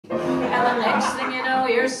And the next thing you know,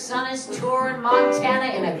 your son is touring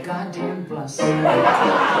Montana in a goddamn bus.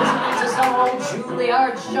 Listening to some old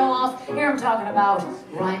Juilliard show-off. Hear him talking about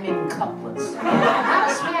rhyming couplets. Not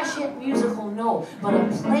a smash hit musical, no, but a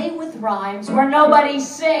play with rhymes where nobody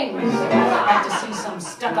sings. Like to see some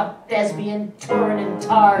stuck-up thespian touring in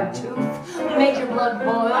Tartuffe. Make your blood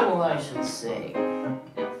boil, I should say.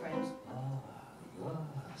 Friends. The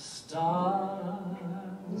stars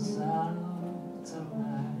out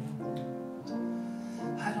tonight.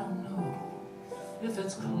 I don't know if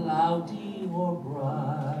it's cloudy or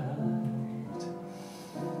bright,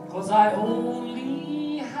 'cause I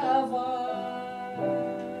only have eyes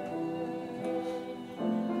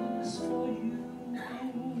for you,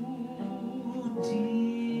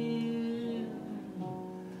 dear.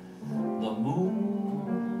 The moon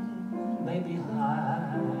may be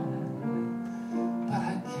high, but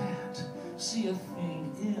I can't see a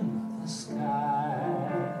thing in the sky,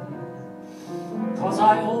 'cause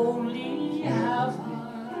I only have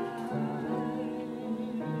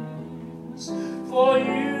eyes for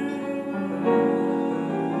you.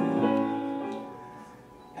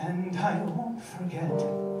 And I won't forget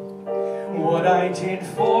what I did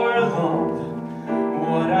for love,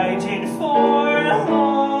 what I did for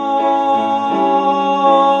love.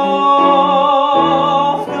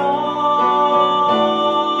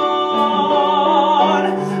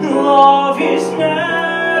 Love is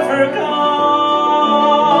never gone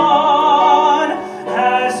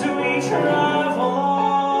as we travel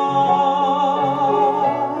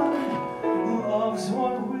on. Love's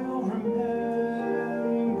what we'll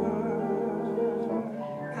remember,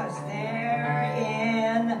 'cause they're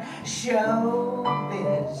in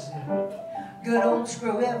showbiz. Good old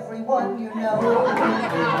screw everyone you know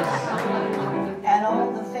biz. And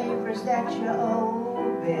all the favors that you owe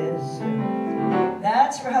biz.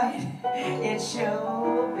 That's right, it's showbiz.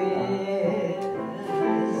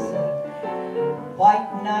 White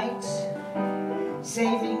knights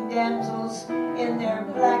saving damsels in their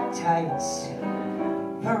black tights,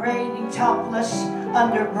 parading topless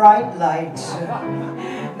under bright lights.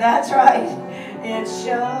 That's right, it's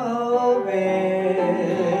showbiz.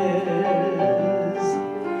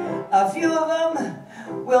 A few of them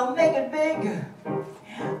will make it big,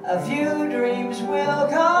 a few dreams will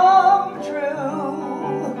come true.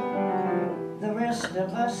 The rest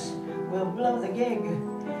of us will blow the gig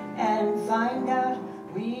and find out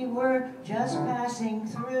we were just passing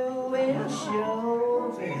through in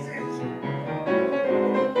showbiz.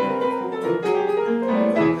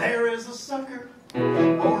 There is a sucker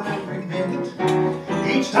born every minute.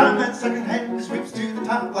 Each time that second hand sweeps to the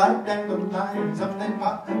top like dandelions, up they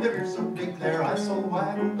pop, and they're so big, their eyes so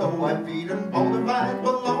wide, and though I feed them bonafide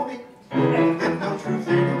baloney, and no truth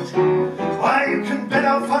in it. Why, you can bet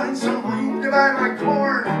I'll find some room to buy my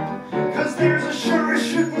corn, 'cause there's a sure as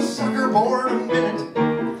shooting sucker born a minute,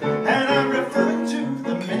 and I'm referring to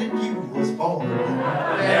the minute you was born.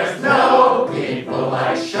 There's no people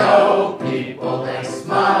like show people. They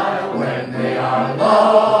smile when they are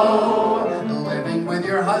low. Living with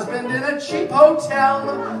your husband in a cheap hotel.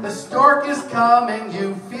 The stork is coming,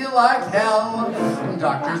 you feel like hell.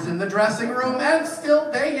 Doctors in the dressing room and still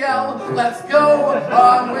they yell, let's go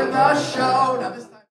on with the show. Now this